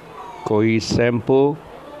बनाती, कोई शैम्पू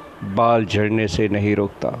बाल झड़ने से नहीं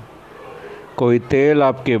रोकता, कोई तेल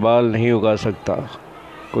आपके बाल नहीं उगा सकता,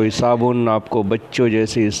 कोई साबुन आपको बच्चों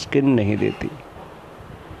जैसी स्किन नहीं देती।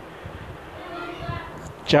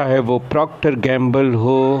 चाहे वो प्रॉक्टर गैम्बल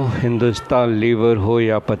हो, हिंदुस्तान लीवर हो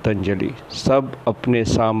या पतंजलि, सब अपने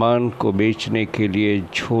सामान को बेचने के लिए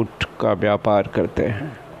झूठ का व्यापार करते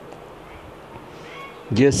हैं।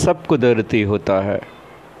 ये सब कुदरती होता है।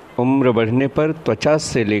 उम्र बढ़ने पर त्वचा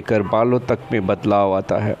से लेकर बालों तक में बदलाव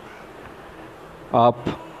आता है। आप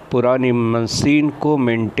पुरानी मशीन को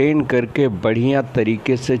मेंटेन करके बढ़िया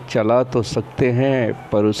तरीके से चला तो सकते हैं,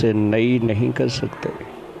 पर उसे नई नहीं कर सकते।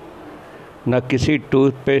 न किसी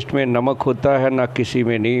टूथपेस्ट में नमक होता है, न किसी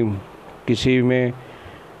में नीम, किसी में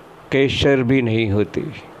केसर भी नहीं होती,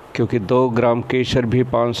 क्योंकि 2 ग्राम केसर भी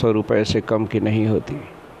 500 रुपये से कम की नहीं होती।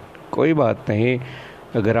 कोई बात नहीं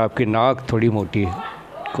अगर आपकी नाक थोड़ी मोटी है,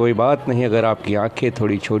 कोई बात नहीं अगर आपकी आंखें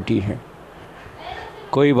थोड़ी छोटी हैं,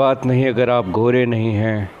 कोई बात नहीं अगर आप गोरे नहीं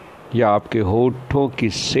हैं या आपके होठों की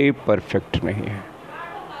शेप परफेक्ट नहीं है।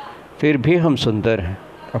 फिर भी हम सुंदर हैं।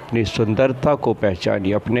 अपनी सुंदरता को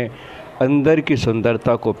पहचानिए, अपने अंदर की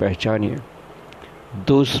सुंदरता को पहचानिए।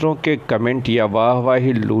 दूसरों के कमेंट या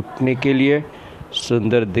वाहवाही लूटने के लिए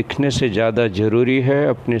सुंदर दिखने से ज़्यादा ज़रूरी है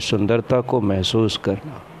अपनी सुंदरता को महसूस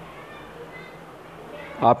करना।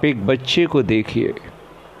 आप एक बच्चे को देखिए,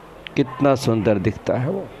 कितना सुंदर दिखता है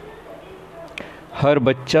वो। हर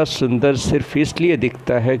बच्चा सुंदर सिर्फ इसलिए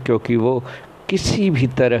दिखता है क्योंकि वो किसी भी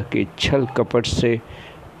तरह के छल कपट से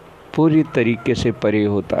पूरी तरीके से परे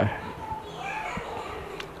होता है।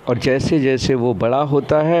 और जैसे जैसे वो बड़ा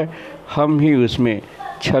होता है, हम ही उसमें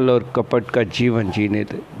छल और कपट का जीवन जीने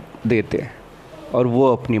देते हैं और वो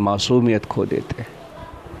अपनी मासूमियत खो देते हैं।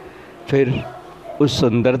 फिर उस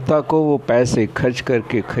सुंदरता को वो पैसे खर्च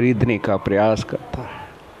करके खरीदने का प्रयास करता है।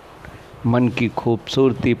 मन की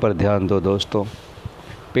खूबसूरती पर ध्यान दो दोस्तों।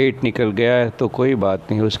 पेट निकल गया है तो कोई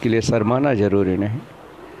बात नहीं, उसके लिए शर्माना ज़रूरी नहीं।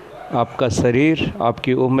 आपका शरीर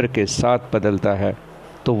आपकी उम्र के साथ बदलता है,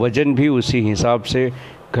 तो वज़न भी उसी हिसाब से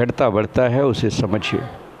घटता बढ़ता है, उसे समझिए।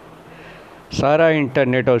 सारा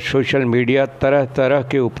इंटरनेट और सोशल मीडिया तरह तरह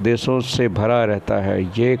के उपदेशों से भरा रहता है।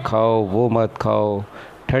 ये खाओ, वो मत खाओ,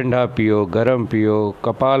 ठंडा पियो, गरम पियो,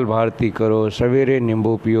 कपाल भारती करो, सवेरे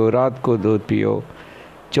नींबू पियो, रात को दूध पियो,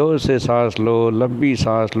 जोर से सांस लो, लंबी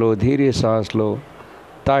सांस लो, धीरे सांस लो,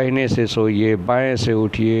 दाहिने से सोइए, बाएं से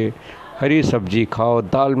उठिए, हरी सब्जी खाओ,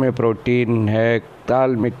 दाल में प्रोटीन है,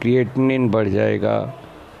 दाल में क्रिएटिनिन बढ़ जाएगा।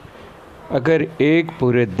 अगर एक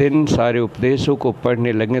पूरे दिन सारे उपदेशों को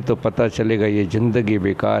पढ़ने लगें तो पता चलेगा ये ज़िंदगी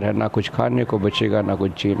बेकार है, ना कुछ खाने को बचेगा ना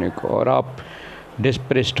कुछ जीने को, और आप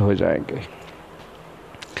डिस्प्रेस्ड हो जाएंगे।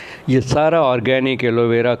 ये सारा ऑर्गेनिक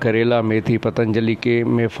एलोवेरा, करेला, मेथी, पतंजलि के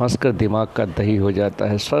में फंसकर दिमाग का दही हो जाता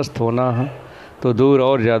है। स्वस्थ होना है तो दूर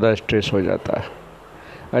और ज़्यादा स्ट्रेस हो जाता है।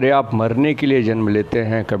 अरे आप मरने के लिए जन्म लेते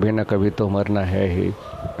हैं, कभी ना कभी तो मरना है ही।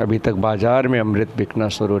 अभी तक बाज़ार में अमृत बिकना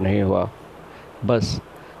शुरू नहीं हुआ। बस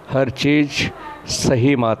हर चीज़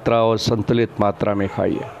सही मात्रा और संतुलित मात्रा में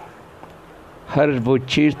खाइए। हर वो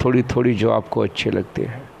चीज़ थोड़ी थोड़ी जो आपको अच्छी लगती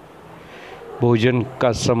है। भोजन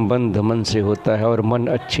का संबंध मन से होता है और मन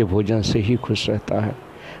अच्छे भोजन से ही खुश रहता है।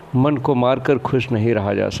 मन को मारकर खुश नहीं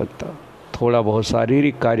रहा जा सकता। थोड़ा बहुत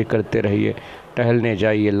शारीरिक कार्य करते रहिए, टहलने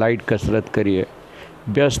जाइए, लाइट कसरत करिए,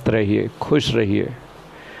 व्यस्त रहिए, खुश रहिए।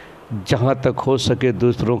 जहाँ तक हो सके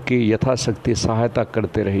दूसरों की यथाशक्ति सहायता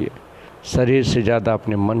करते रहिए। शरीर से ज़्यादा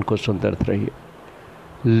अपने मन को सुंदर रहिए।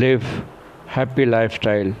 Live happy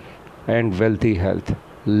lifestyle and wealthy health.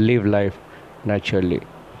 Live life naturally.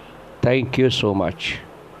 Thank you so much.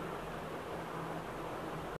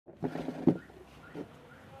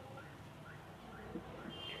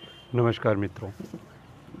 नमस्कार मित्रों,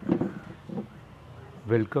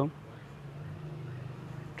 welcome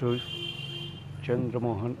to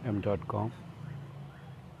chandramohanm.com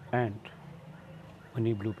and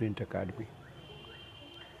Money Blueprint Academy.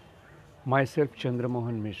 Myself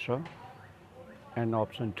Chandramohan Mishra, an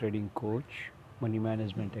option trading coach money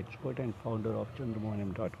management expert and founder of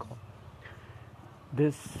chandramohanm.com.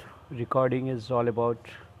 This recording is all about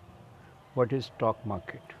what is stock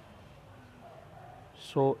market.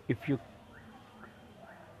 So if you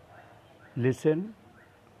listen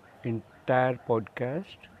entire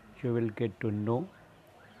podcast, you will get to know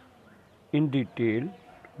in detail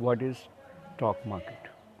what is stock market.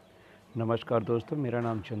 नमस्कार दोस्तों, मेरा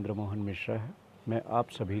नाम चंद्रमोहन मिश्रा है। मैं आप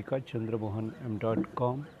सभी का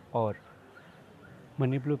chandramohanm.com और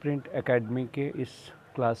मनी ब्लूप्रिंट एकेडमी के इस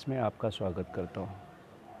क्लास में आपका स्वागत करता हूँ।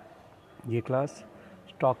 ये क्लास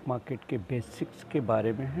स्टॉक मार्केट के बेसिक्स के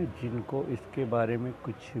बारे में है। जिनको इसके बारे में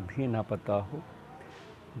कुछ भी ना पता हो,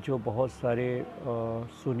 जो बहुत सारे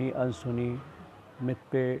सुनी अनसुनी मिथ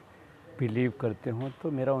पे बिलीव करते हों,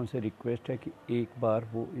 तो मेरा उनसे रिक्वेस्ट है कि एक बार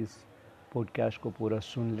वो इस पॉडकास्ट को पूरा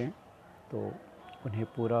सुन लें, तो उन्हें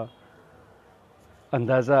पूरा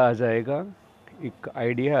अंदाज़ा आ जाएगा, एक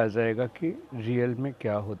आइडिया आ जाएगा कि रियल में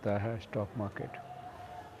क्या होता है stock market.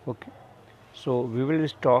 Okay, so we will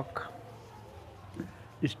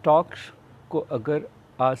stocks को अगर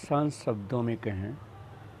आसान शब्दों में कहें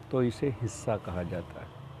तो इसे हिस्सा कहा जाता है।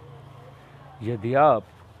 यदि आप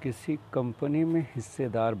किसी कंपनी में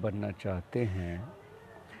हिस्सेदार बनना चाहते हैं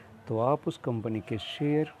तो आप उस कंपनी के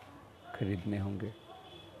शेयर खरीदने होंगे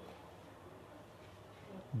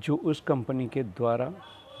जो उस कंपनी के द्वारा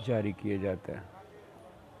जारी किए जाते हैं।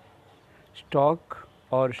 स्टॉक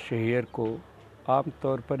और शेयर को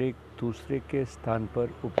आमतौर पर एक दूसरे के स्थान पर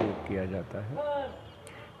उपयोग किया जाता है।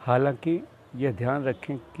 हालांकि यह ध्यान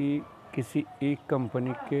रखें कि किसी एक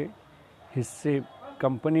कंपनी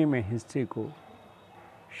में हिस्से को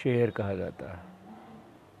शेयर कहा जाता है,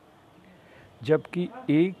 जबकि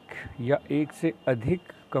एक या एक से अधिक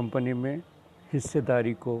कंपनी में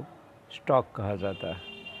हिस्सेदारी को स्टॉक कहा जाता है।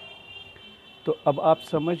 तो अब आप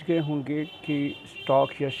समझ गए होंगे कि स्टॉक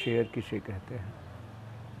या शेयर किसे कहते हैं।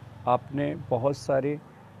 आपने बहुत सारे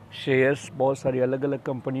शेयर्स बहुत सारी अलग अलग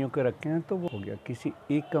कंपनियों के रखे हैं, तो वो हो गया। किसी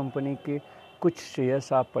एक कंपनी के कुछ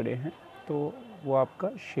शेयर्स आप पड़े हैं तो वो आपका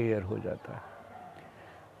शेयर हो जाता है।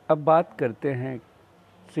 अब बात करते हैं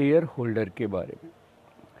शेयर होल्डर के बारे में।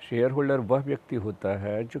 शेयर होल्डर वह व्यक्ति होता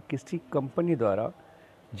है जो किसी कंपनी द्वारा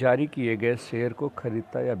जारी किए गए शेयर को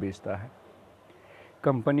खरीदता या बेचता है।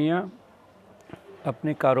 कंपनियां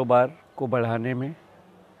अपने कारोबार को बढ़ाने में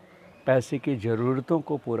पैसे की ज़रूरतों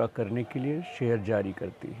को पूरा करने के लिए शेयर जारी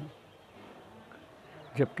करती हैं,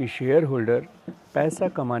 जबकि शेयर होल्डर पैसा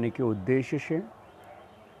कमाने के उद्देश्य से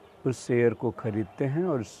उस शेयर को खरीदते हैं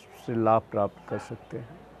और उससे लाभ प्राप्त कर सकते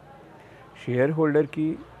हैं। शेयर होल्डर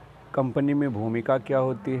की कंपनी में भूमिका क्या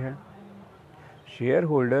होती है? शेयर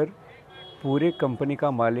होल्डर पूरे कंपनी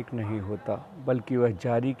का मालिक नहीं होता, बल्कि वह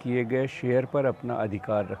जारी किए गए शेयर पर अपना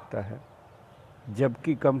अधिकार रखता है,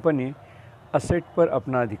 जबकि कंपनी असेट पर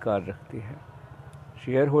अपना अधिकार रखती है।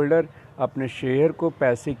 शेयर होल्डर अपने शेयर को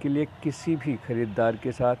पैसे के लिए किसी भी खरीदार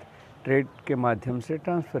के साथ ट्रेड के माध्यम से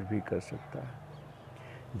ट्रांसफ़र भी कर सकता है।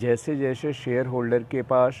 जैसे जैसे शेयर होल्डर के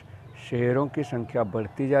पास शेयरों की संख्या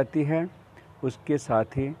बढ़ती जाती है, उसके साथ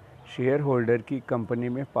ही शेयर होल्डर की कंपनी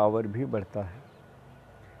में पावर भी बढ़ता है।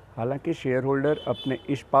 हालांकि शेयर होल्डर अपने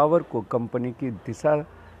इस पावर को कंपनी की दिशा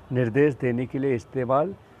निर्देश देने के लिए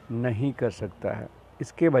इस्तेमाल नहीं कर सकता है।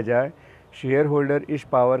 इसके बजाय शेयर होल्डर इस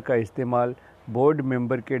पावर का इस्तेमाल बोर्ड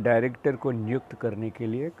मेंबर के डायरेक्टर को नियुक्त करने के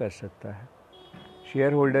लिए कर सकता है।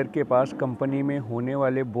 शेयर होल्डर के पास कंपनी में होने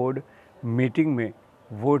वाले बोर्ड मीटिंग में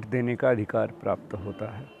वोट देने का अधिकार प्राप्त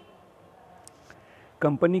होता है।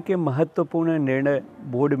 कंपनी के महत्वपूर्ण निर्णय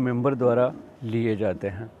बोर्ड मेंबर द्वारा लिए जाते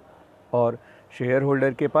हैं और शेयर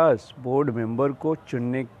होल्डर के पास बोर्ड मेंबर को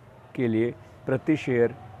चुनने के लिए प्रति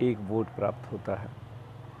शेयर एक वोट प्राप्त होता है।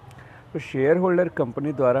 तो शेयर होल्डर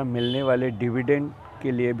कंपनी द्वारा मिलने वाले डिविडेंड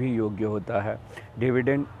के लिए भी योग्य होता है।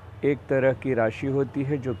 डिविडेंड एक तरह की राशि होती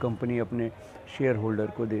है जो कंपनी अपने शेयर होल्डर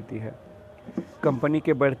को देती है। कंपनी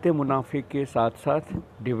के बढ़ते मुनाफे के साथ साथ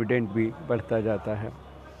डिविडेंड भी बढ़ता जाता है।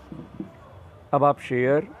 अब आप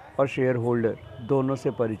शेयर और शेयर होल्डर दोनों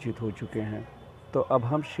से परिचित हो चुके हैं, तो अब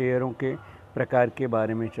हम शेयरों के प्रकार के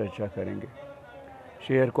बारे में चर्चा करेंगे।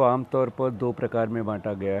 शेयर को आमतौर पर दो प्रकार में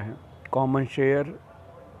बांटा गया है, कॉमन शेयर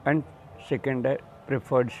एंड सेकेंड है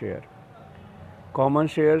प्रेफर्ड शेयर। कॉमन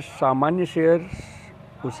शेयर सामान्य शेयर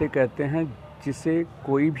उसे कहते हैं जिसे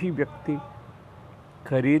कोई भी व्यक्ति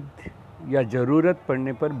खरीद या ज़रूरत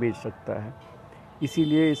पड़ने पर बेच सकता है,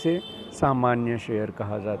 इसीलिए इसे सामान्य शेयर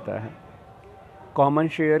कहा जाता है। कॉमन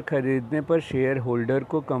शेयर खरीदने पर शेयर होल्डर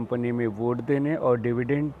को कंपनी में वोट देने और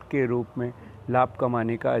डिविडेंड के रूप में लाभ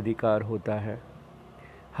कमाने का अधिकार होता है।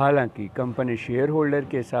 हालांकि कंपनी शेयर होल्डर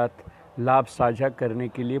के साथ लाभ साझा करने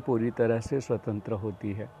के लिए पूरी तरह से स्वतंत्र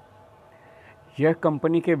होती है। यह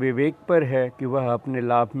कंपनी के विवेक पर है कि वह अपने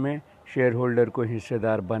लाभ में शेयर होल्डर को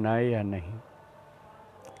हिस्सेदार बनाए या नहीं।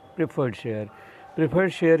 प्रेफर्ड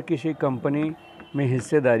शेयर किसी कंपनी में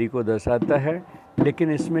हिस्सेदारी को दर्शाता है,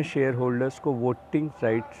 लेकिन इसमें शेयर होल्डर्स को वोटिंग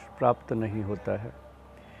राइट्स प्राप्त नहीं होता है।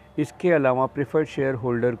 इसके अलावा प्रेफर्ड शेयर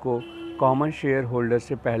होल्डर को कॉमन शेयर होल्डर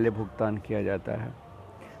से पहले भुगतान किया जाता है।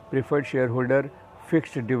 Preferred share holder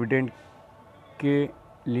fixed dividend के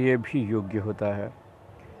लिए भी योग्य होता है।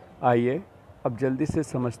 आइए अब जल्दी से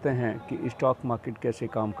समझते हैं कि स्टॉक मार्केट कैसे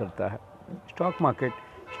काम करता है। स्टॉक मार्केट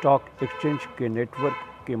स्टॉक एक्सचेंज के नेटवर्क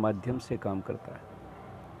के माध्यम से काम करता है।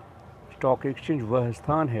 स्टॉक एक्सचेंज वह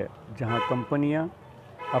स्थान है जहां कंपनियां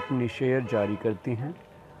अपनी शेयर जारी करती हैं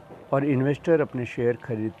और इन्वेस्टर अपने शेयर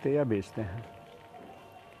खरीदते या बेचते हैं।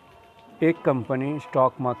 एक कंपनी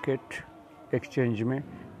स्टॉक मार्केट एक्सचेंज में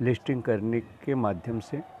लिस्टिंग करने के माध्यम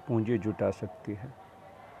से पूंजी जुटा सकती है।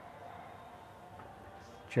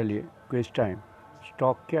 चलिए क्विज टाइम।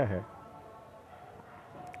 स्टॉक क्या है?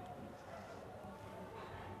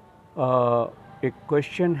 एक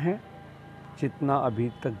क्वेश्चन है, जितना अभी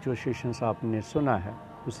तक जो सेशंस आपने सुना है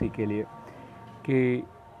उसी के लिए, कि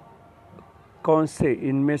कौन से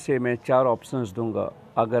इनमें से मैं 4 ऑप्शंस दूंगा।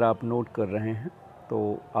 अगर आप नोट कर रहे हैं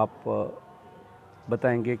तो आप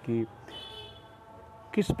बताएंगे कि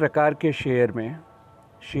किस प्रकार के शेयर में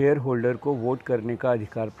शेयर होल्डर को वोट करने का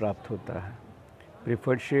अधिकार प्राप्त होता है।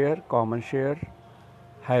 Preferred share, common share,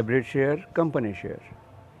 hybrid share, company share.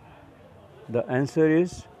 The answer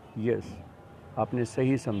is yes, आपने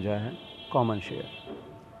सही समझा है, कॉमन शेयर।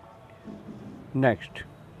 नेक्स्ट,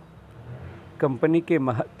 कंपनी के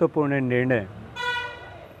महत्वपूर्ण निर्णय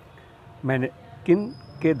किन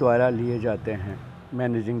के द्वारा लिए जाते हैं?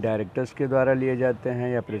 मैनेजिंग डायरेक्टर्स के द्वारा लिए जाते हैं,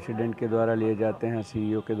 या प्रेसिडेंट के द्वारा लिए जाते हैं,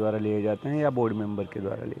 सीईओ के द्वारा लिए जाते हैं, या बोर्ड मेंबर के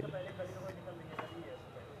द्वारा लिए जाते हैं?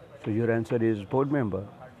 So your answer is board member,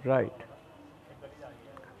 right?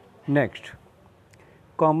 Next,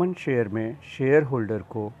 common share में शेयर होल्डर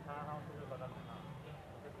को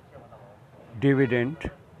डिविडेंड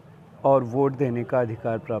और वोट देने का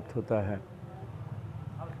अधिकार प्राप्त होता है।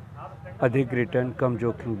 अधिक रिटर्न, कम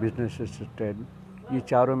जोखिम, बिजनेस स्टाइल, ये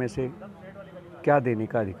चारों में से क्या देने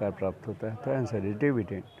का अधिकार प्राप्त होता है? तो answer is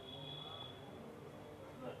dividend.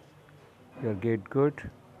 You are get good.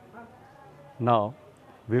 Now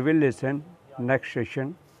we will listen next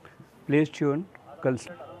session. Please tune. कल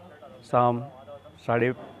शाम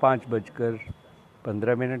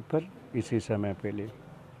 5:30 पर इसी समय पे लिए।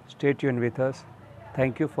 Stay tune with us.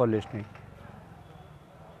 Thank you for listening.